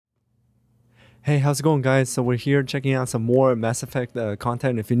Hey, how's it going, guys? So we're here checking out some more Mass Effect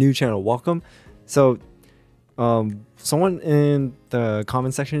content. If you're new to the channel, welcome. So someone in the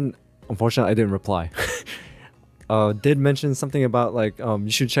comment section, unfortunately I didn't reply, did mention something about like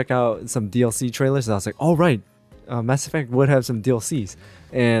you should check out some DLC trailers, and I was like, oh right, Mass Effect would have some DLCs,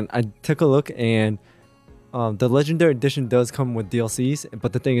 and I took a look, and the Legendary Edition does come with DLCs,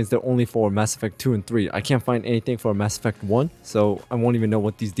 but the thing is they're only for Mass Effect 2 and 3. I can't find anything for Mass Effect 1, so I won't even know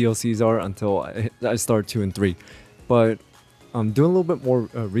what these DLCs are until I start 2 and 3. But doing a little bit more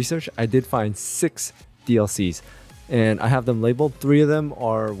research, I did find 6 DLCs, and I have them labeled. 3 of them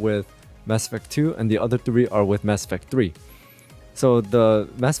are with Mass Effect 2, and the other 3 are with Mass Effect 3. So the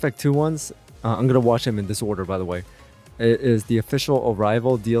Mass Effect 2 ones, I'm going to watch them in this order, by the way. It is the official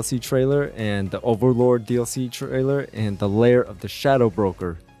Arrival DLC trailer, and the Overlord DLC trailer, and the Lair of the Shadow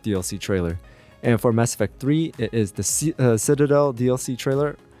Broker DLC trailer. And for Mass Effect 3, it is the Citadel DLC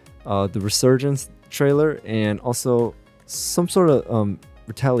trailer, the Resurgence trailer, and also some sort of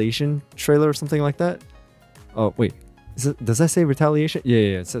Retaliation trailer or something like that. Oh, wait. Does that say Retaliation?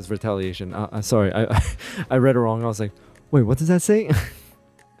 Yeah, it says Retaliation. Sorry, I read it wrong. I was like, wait, what does that say?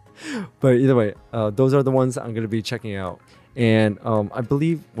 But either way, those are the ones I'm going to be checking out. And I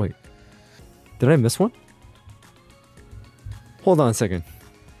believe... Wait. Did I miss one? Hold on a second.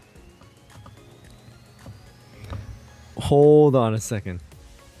 Hold on a second.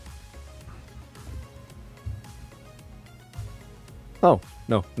 Oh,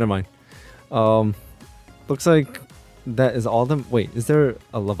 no. Never mind. Looks like that is all of them. Wait, is there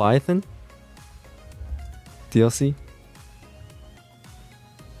a Leviathan DLC?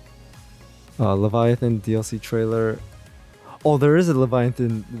 Leviathan DLC trailer. Oh, there is a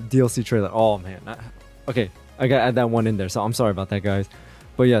Leviathan DLC trailer. Oh man. Okay, I gotta add that one in there, so I'm sorry about that, guys.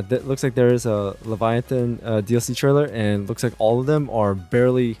 But yeah, looks like there is a Leviathan DLC trailer, and looks like all of them are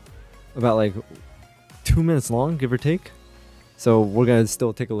barely about like 2 minutes long, give or take. So we're gonna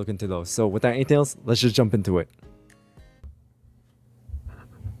still take a look into those. So without anything else, let's just jump into it.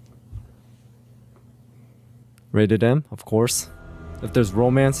 Rated M, of course. If there's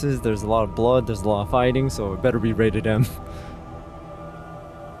romances, there's a lot of blood, there's a lot of fighting, so it better be rated M.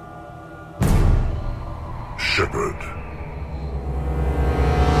 Shepard.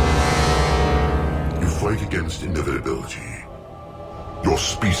 You fight against inevitability. Your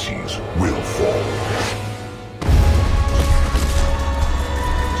species will fall.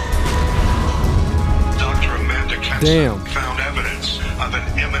 Dr. Amanda Kenson found evidence of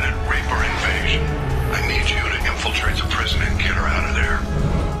an imminent Reaper invasion. I need you to infiltrate the prison and get her out of there.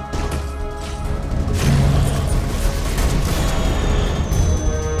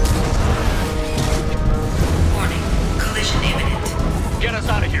 Warning. Collision imminent. Get us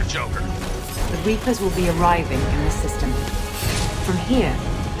out of here, Joker. The Reapers will be arriving in the system. From here,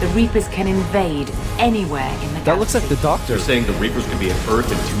 the Reapers can invade anywhere in the galaxy. That looks like the Doctor. You're saying the Reapers can be at Earth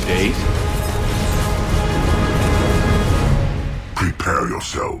in 2 days? Prepare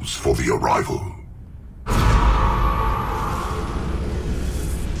yourselves for the arrival.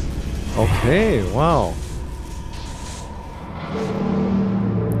 Okay, wow.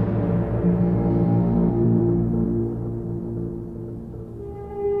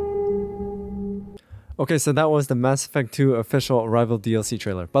 Okay, so that was the Mass Effect 2 official Arrival DLC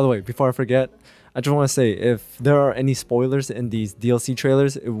trailer. By the way, before I forget, I just want to say, if there are any spoilers in these DLC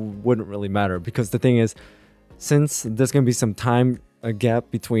trailers, it wouldn't really matter. Because the thing is, since there's going to be some time gap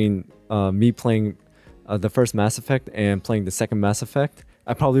between me playing the first Mass Effect and playing the second Mass Effect,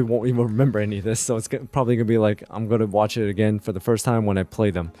 I probably won't even remember any of this, so it's probably going to be like, I'm going to watch it again for the first time when I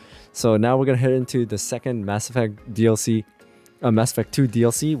play them. So now we're going to head into the second Mass Effect DLC, Mass Effect 2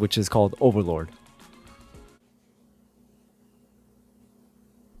 DLC, which is called Overlord.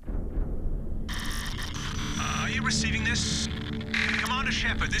 Are you receiving this? Commander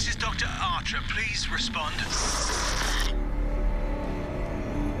Shepard, this is Dr. Archer. Please respond.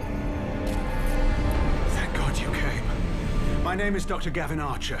 Thank God you came. My name is Dr. Gavin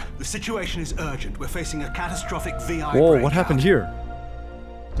Archer. The situation is urgent. We're facing a catastrophic VI Whoa, breakout. what happened here?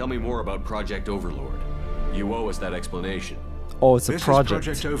 Tell me more about Project Overlord. You owe us that explanation. Oh, it's a This project.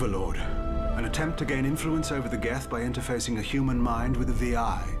 is Project Overlord. An attempt to gain influence over the Geth by interfacing a human mind with a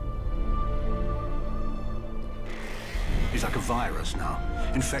VI. He's like a virus now,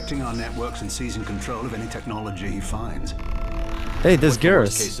 infecting our networks and seizing control of any technology he finds. Hey, there's What's the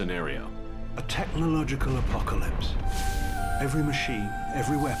worst Garrus. case scenario? A technological apocalypse. Every machine,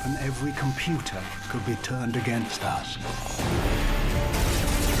 every weapon, every computer could be turned against us.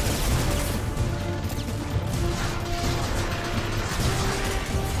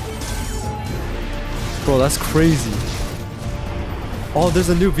 Bro, that's crazy. Oh, there's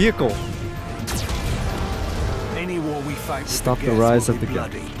a new vehicle. fight with Stop the Geth rise will of be the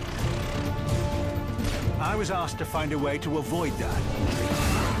Geth. bloody. I was asked to find a way to avoid that.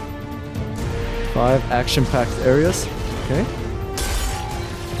 5 action-packed areas. Okay.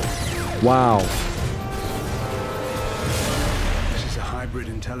 Wow. This is a hybrid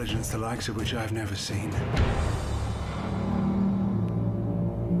intelligence the likes of which I've never seen.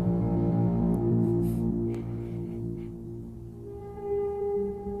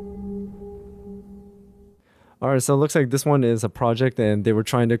 Alright, so it looks like this one is a project and they were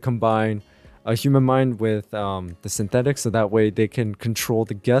trying to combine a human mind with the synthetic so that way they can control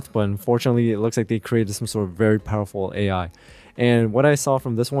the Geth, but unfortunately it looks like they created some sort of very powerful AI. And what I saw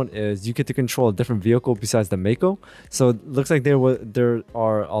from this one is you get to control a different vehicle besides the Mako. So it looks like there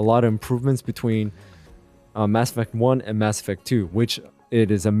are a lot of improvements between Mass Effect 1 and Mass Effect 2, which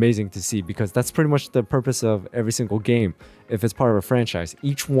it is amazing to see because that's pretty much the purpose of every single game if it's part of a franchise.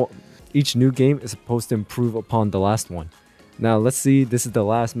 Each new game is supposed to improve upon the last one. Now let's see, this is the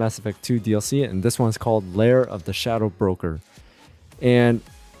last Mass Effect 2 DLC and this one's called Lair of the Shadow Broker. And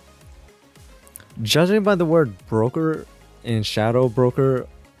judging by the word broker and shadow broker,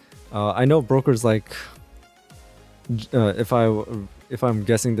 I know broker's like, if I'm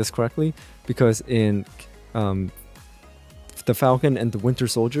guessing this correctly, because in the Falcon and the Winter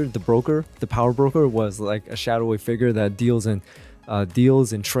Soldier, the broker, the power broker was like a shadowy figure that deals in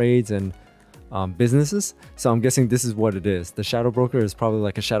trades and businesses. So I'm guessing this is what it is. The shadow broker is probably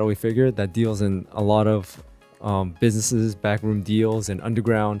like a shadowy figure that deals in a lot of businesses, backroom deals, and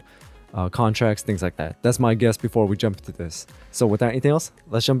underground contracts, things like that. That's my guess before we jump into this. So without anything else,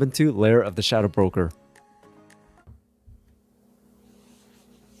 let's jump into Lair of the Shadow Broker.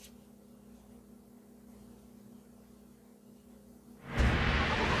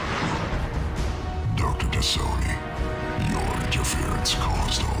 Dr. Tassoni, your interference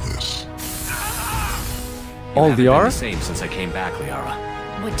caused all this. You haven't been Liara? the same since I came back, Liara.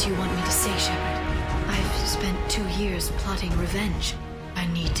 What do you want me to say, Shepard? I've spent 2 years plotting revenge. I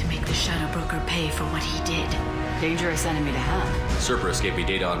need to make the Shadow Broker pay for what he did. Dangerous enemy to have. Cerberus gave me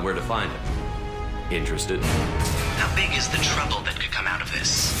data on where to find him. Interested? How big is the trouble that could come out of this?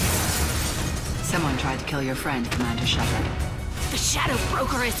 Someone tried to kill your friend, Commander Shepard. The Shadow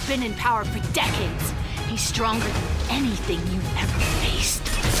Broker has been in power for decades. He's stronger than anything you've ever faced.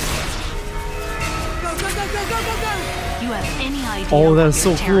 Go, go, go, go, go, go, go! You have any idea Oh, what that's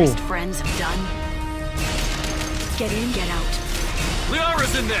your so terrorist cool. friends have done? Get in, get out.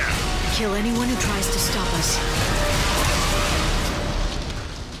 Liara's in there! Kill anyone who tries to stop us.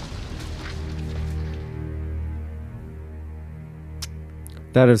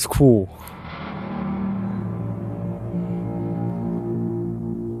 That is cool.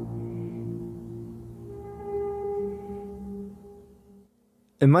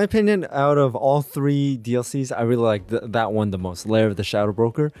 In my opinion, out of all 3 DLCs, I really like that one the most, Lair of the Shadow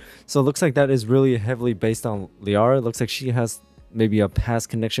Broker. So it looks like that is really heavily based on Liara. It looks like she has maybe a past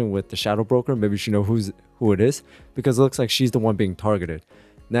connection with the Shadow Broker. Maybe she knows who it is, because it looks like she's the one being targeted.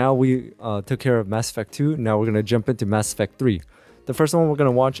 Now we took care of Mass Effect 2. Now we're going to jump into Mass Effect 3. The first one we're going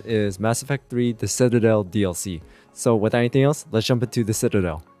to watch is Mass Effect 3, The Citadel DLC. So without anything else, let's jump into The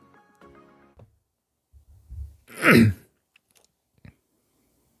Citadel.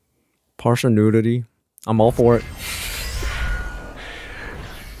 Partial nudity. I'm all for it.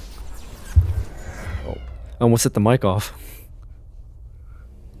 Oh, I almost hit the mic off.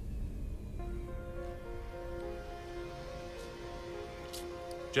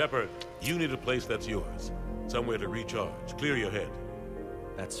 Shepard, you need a place that's yours. Somewhere to recharge, clear your head.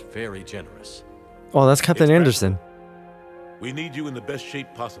 That's very generous. Oh, that's Captain It's Anderson. We need you in the best shape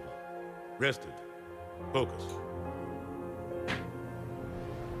possible. Rested. Focus.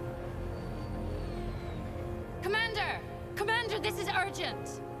 Commander! Commander, this is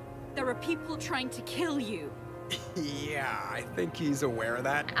urgent! There are people trying to kill you. Yeah, I think he's aware of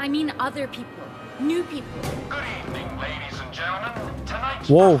that. I mean other people. New people. Good evening, ladies and gentlemen. Tonight's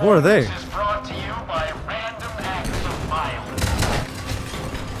Whoa, who are they? performance is brought to you by random acts of violence.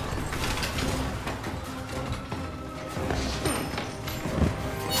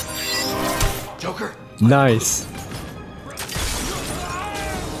 Joker? Nice.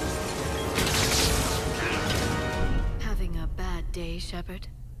 Having a bad day, Shepard?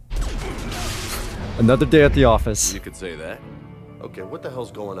 Another day at the office. You could say that. Okay, what the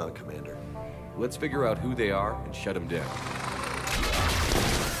hell's going on, Commander? Let's figure out who they are and shut them down.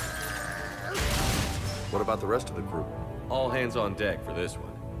 What about the rest of the crew? All hands on deck for this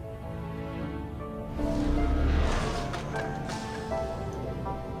one.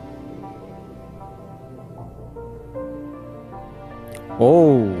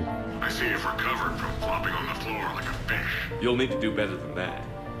 Oh. I see you've recovered from flopping on the floor like a space. You'll need to do better than that.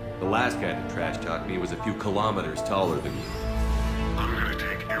 The last guy that trash talked me was a few kilometers taller than you. I'm gonna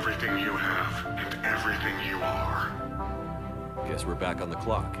take everything you have and everything you are. Guess we're back on the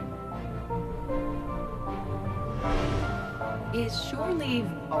clock. Is shore leave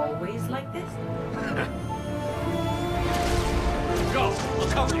always like this? Go! I'll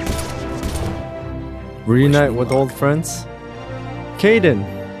cover you! Reunite with old friends. Kaidan,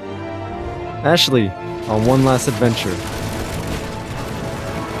 Ashley, on one last adventure.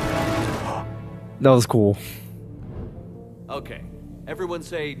 That was cool. Okay, everyone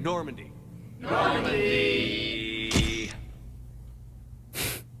say Normandy. Normandy!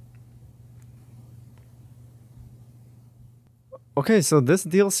 Okay, so this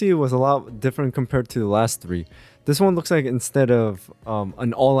DLC was a lot different compared to the last three. This one looks like instead of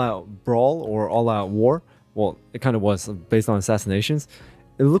an all-out brawl or all-out war, well, it kind of was based on assassinations,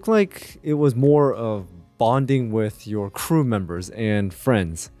 it looked like it was more of bonding with your crew members and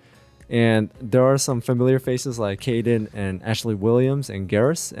friends. And there are some familiar faces like Kaidan and Ashley Williams and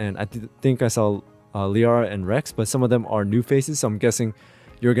Garrus, and I think I saw Liara and Rex, but some of them are new faces, so I'm guessing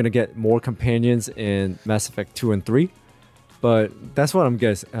you're going to get more companions in Mass Effect 2 and 3. But that's what I'm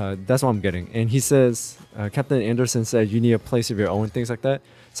getting. And he says, Captain Anderson said you need a place of your own, things like that.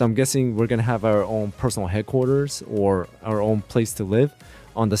 So I'm guessing we're gonna have our own personal headquarters or our own place to live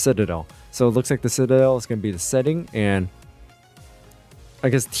on the Citadel. So it looks like the Citadel is gonna be the setting, and I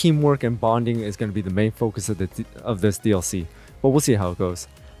guess teamwork and bonding is gonna be the main focus of this DLC. But we'll see how it goes.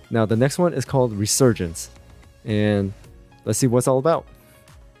 Now the next one is called Resurgence, and let's see what it's all about.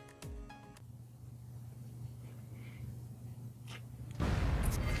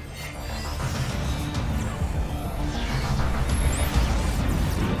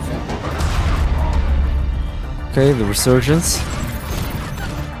 Okay, the Resurgence.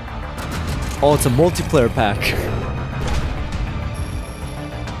 Oh, it's a multiplayer pack.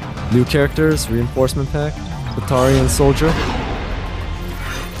 New characters, reinforcement pack, Batarian Soldier,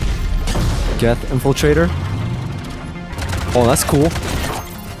 Geth Infiltrator. Oh, that's cool.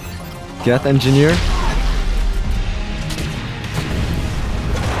 Geth Engineer.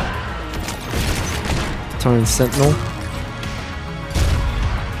 Batarian Sentinel.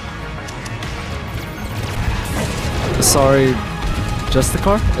 Sorry,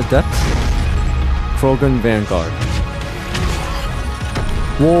 Justicar, Adept, Krogan Vanguard.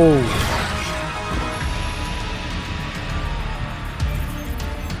 Whoa!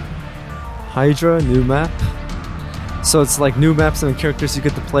 Hydra, new map. So it's like new maps and characters you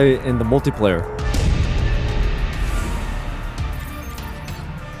get to play in the multiplayer.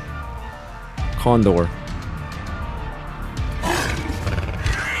 Condor.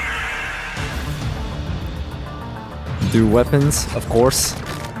 New weapons, of course.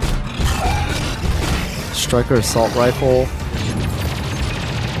 Striker Assault Rifle.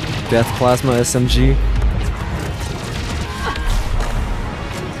 Death Plasma SMG.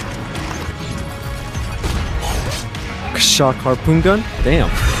 Shock Harpoon Gun? Damn.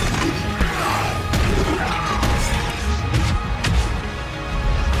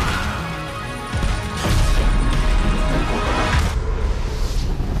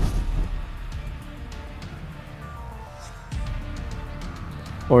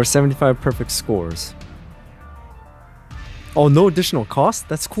 Or 75 perfect scores. Oh, no additional cost?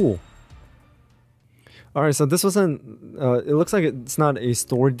 That's cool. Alright, so this wasn't... it looks like it's not a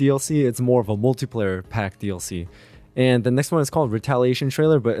story DLC, it's more of a multiplayer pack DLC. And the next one is called Retaliation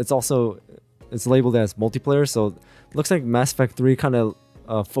Trailer, but it's labeled as multiplayer, so it looks like Mass Effect 3 kind of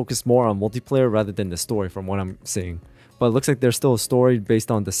focused more on multiplayer rather than the story from what I'm seeing. But it looks like there's still a story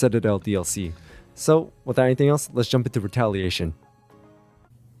based on the Citadel DLC. So, without anything else, let's jump into Retaliation.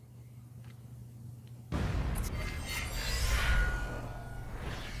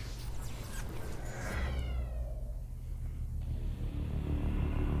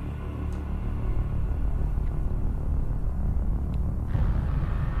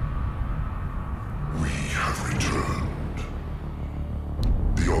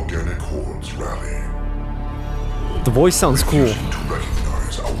 The voice sounds cool. To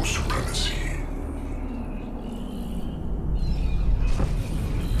recognize our supremacy.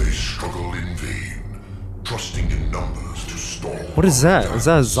 They struggle in vain, trusting in numbers to stall. What is that? Is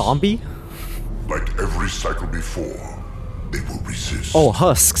that a zombie? Like every cycle before, they will resist. Oh,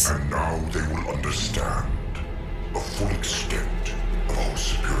 husks. And now they will understand the full extent of our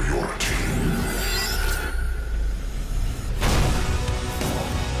superiority.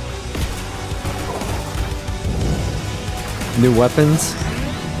 New weapons.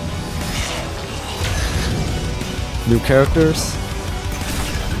 New characters.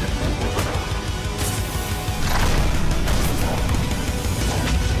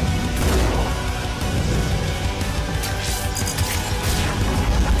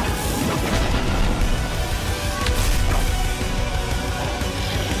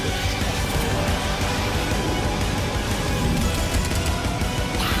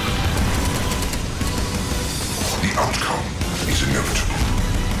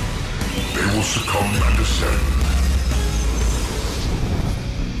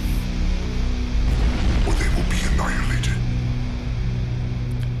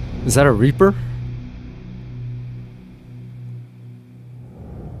 Is that a Reaper?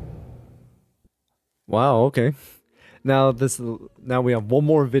 Wow, okay. Now we have one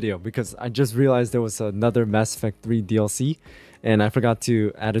more video because I just realized there was another Mass Effect 3 DLC and I forgot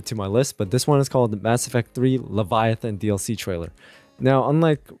to add it to my list, but this one is called the Mass Effect 3 Leviathan DLC trailer. Now,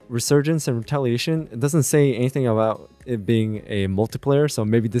 unlike Resurgence and Retaliation, it doesn't say anything about it being a multiplayer, so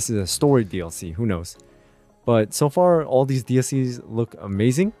maybe this is a story DLC, who knows. But so far, all these DLCs look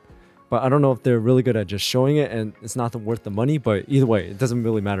amazing, but I don't know if they're really good at just showing it and it's not worth the money, but either way, it doesn't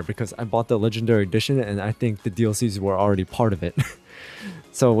really matter because I bought the Legendary Edition and I think the DLCs were already part of it.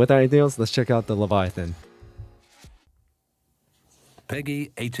 So without anything else, let's check out the Leviathan.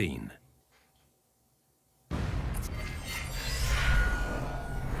 Peggy 18.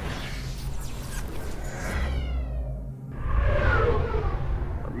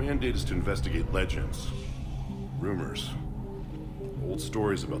 Our mandate is to investigate legends, rumors, old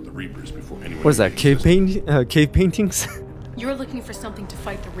stories about the Reapers before anyone... What is that, cave paintings? You're looking for something to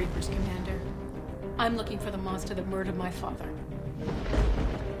fight the Reapers, Commander. I'm looking for the monster that murdered my father.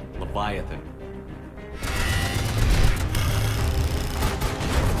 Leviathan.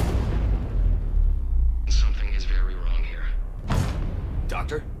 Something is very wrong here.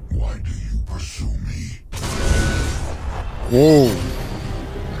 Doctor? Why do you pursue me? Whoa.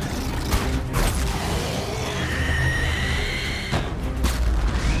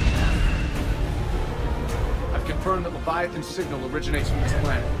 I've confirmed that Leviathan's signal originates from this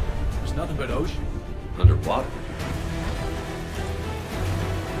planet. There's nothing but ocean. Underwater.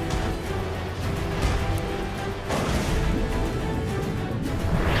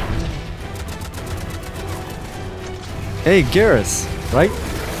 Hey, Garrus, right?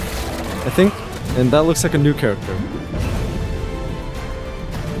 I think, and that looks like a new character.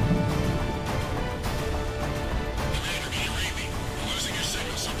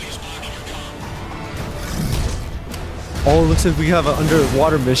 Oh, it looks like we have an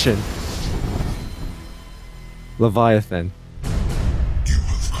underwater mission. Leviathan. You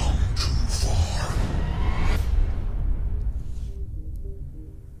have come too far.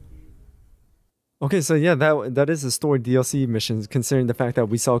 Okay, so yeah, that is a story DLC mission, considering the fact that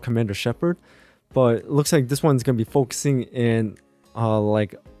we saw Commander Shepard, but it looks like this one's gonna be focusing in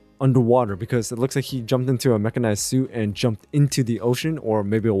like underwater because it looks like he jumped into a mechanized suit and jumped into the ocean or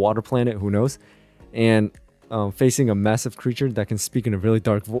maybe a water planet, who knows, and facing a massive creature that can speak in a really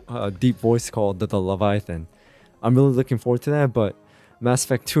dark, deep voice called the Leviathan. I'm really looking forward to that, but Mass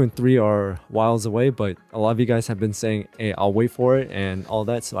Effect 2 and 3 are whiles away, but a lot of you guys have been saying, hey, I'll wait for it and all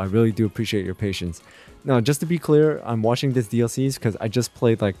that, so I really do appreciate your patience. Now, just to be clear, I'm watching this DLCs because I just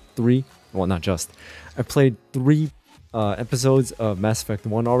played like I played 3 episodes of Mass Effect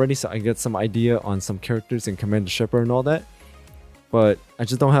 1 already, so I get some idea on some characters and Commander Shepard and all that. But I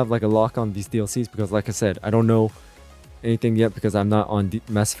just don't have like a lock on these DLCs because, like I said, I don't know anything yet because I'm not on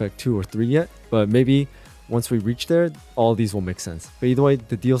Mass Effect 2 or 3 yet. But maybe once we reach there, all these will make sense. But either way,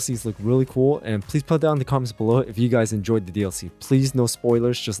 the DLCs look really cool, and please put down in the comments below if you guys enjoyed the DLC. Please, no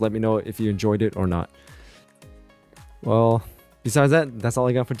spoilers, just let me know if you enjoyed it or not. Well, besides that, that's all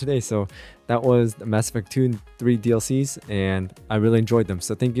I got for today. So that was the Mass Effect 2 and 3 DLCs, and I really enjoyed them.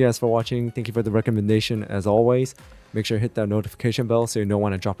 So thank you guys for watching. Thank you for the recommendation as always. Make sure to hit that notification bell so you know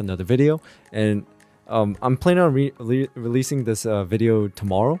when I drop another video. And I'm planning on releasing this video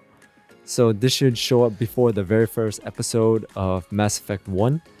tomorrow. So this should show up before the very first episode of Mass Effect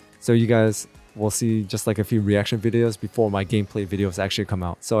 1. So you guys will see just like a few reaction videos before my gameplay videos actually come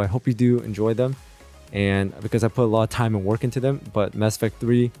out. So I hope you do enjoy them. And because I put a lot of time and work into them, but Mass Effect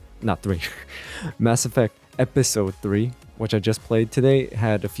Mass Effect Episode 3, which I just played today,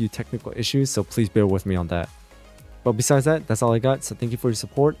 had a few technical issues, so please bear with me on that. But besides that, that's all I got, so thank you for your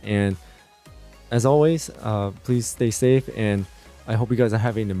support, and as always, please stay safe, and I hope you guys are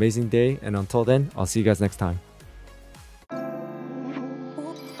having an amazing day, and until then, I'll see you guys next time.